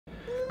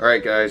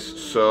Alright guys,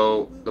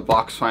 so the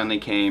box finally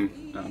came.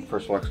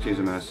 First of all, excuse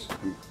the mess.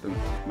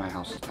 My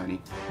house is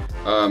tiny.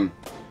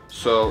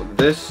 So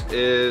this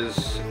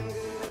is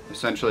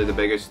essentially the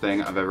biggest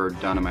thing I've ever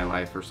done in my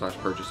life, or slash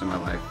purchase in my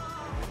life.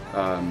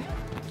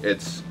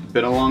 It's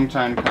been a long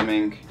time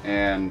coming,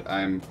 and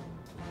I'm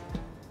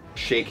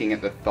shaking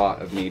at the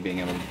thought of me being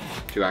able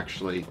to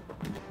actually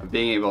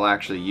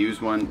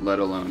use one, let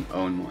alone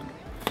own one.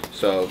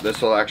 So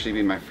this will actually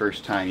be my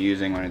first time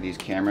using one of these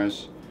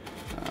cameras.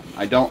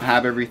 I don't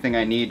have everything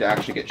I need to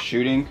actually get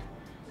shooting.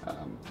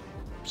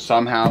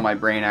 Somehow my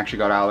brain actually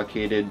got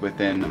allocated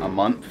within a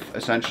month,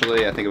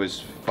 essentially. I think it was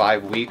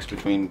 5 weeks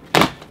between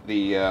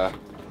the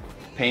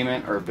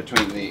payment, or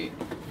between the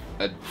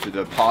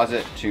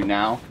deposit to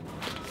now.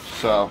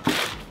 So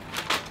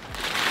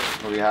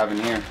what do we have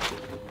in here?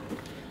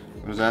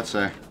 What does that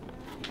say?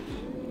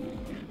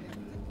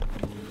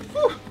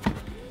 Whew.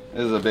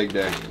 This is a big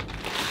day.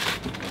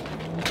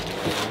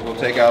 We'll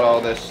take out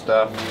all this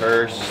stuff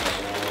first.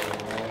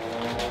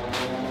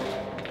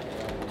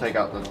 Take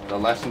out the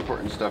less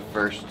important stuff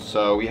first.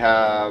 So we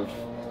have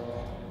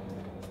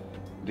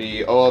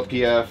the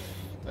OLPF,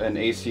 an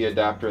AC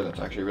adapter that's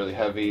actually really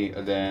heavy,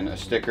 and then a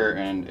sticker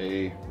and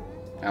a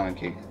Allen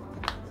key.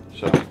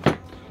 So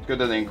it's good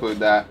that they include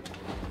that.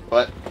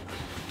 But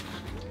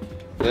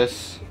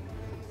this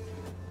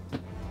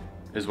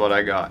is what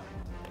I got.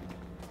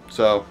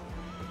 So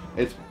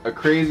it's a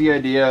crazy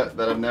idea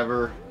that I've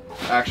never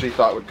actually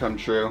thought would come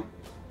true.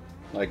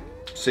 Like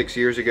 6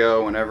 years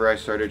ago, whenever I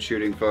started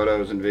shooting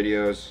photos and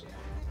videos,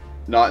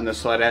 not in the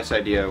slightest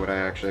idea would I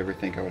actually ever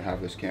think I would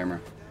have this camera.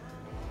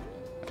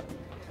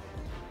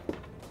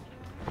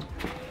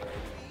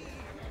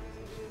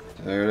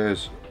 There it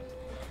is.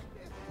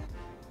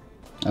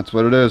 That's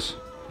what it is.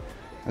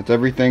 That's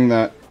everything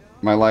that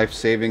my life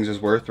savings is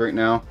worth right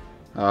now.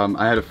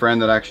 I had a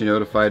friend that actually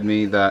notified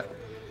me that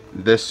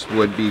this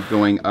would be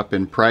going up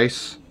in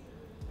price,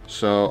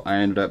 so I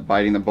ended up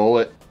biting the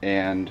bullet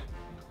and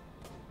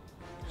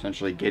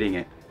essentially getting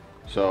it.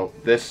 So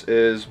this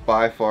is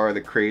by far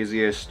the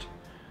craziest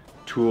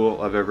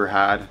tool I've ever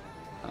had.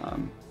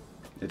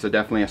 It's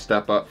definitely a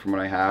step up from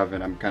what I have,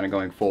 and I'm kind of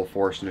going full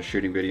force into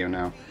shooting video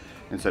now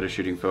instead of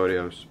shooting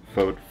photos.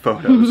 I'm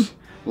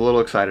a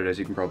little excited, as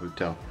you can probably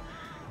tell.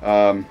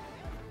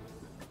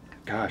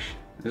 Gosh,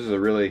 this is a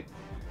really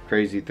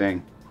crazy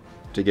thing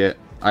to get.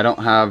 I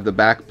don't have the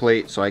back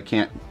plate, so I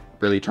can't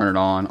really turn it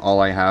on.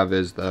 All I have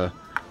is the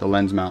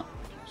lens mount.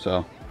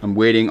 So I'm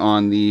waiting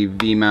on the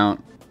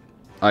V-mount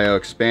IO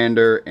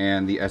expander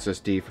and the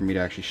SSD for me to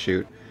actually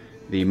shoot.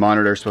 The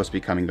monitor is supposed to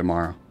be coming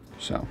tomorrow.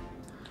 So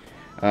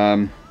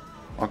I'll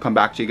come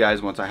back to you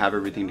guys once I have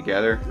everything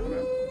together. I'm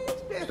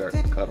gonna start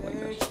cuddling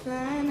this.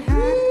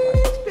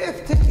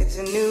 It's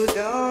a new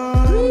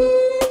dawn.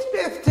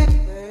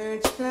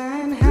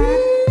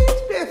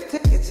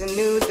 It's a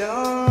new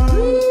dawn.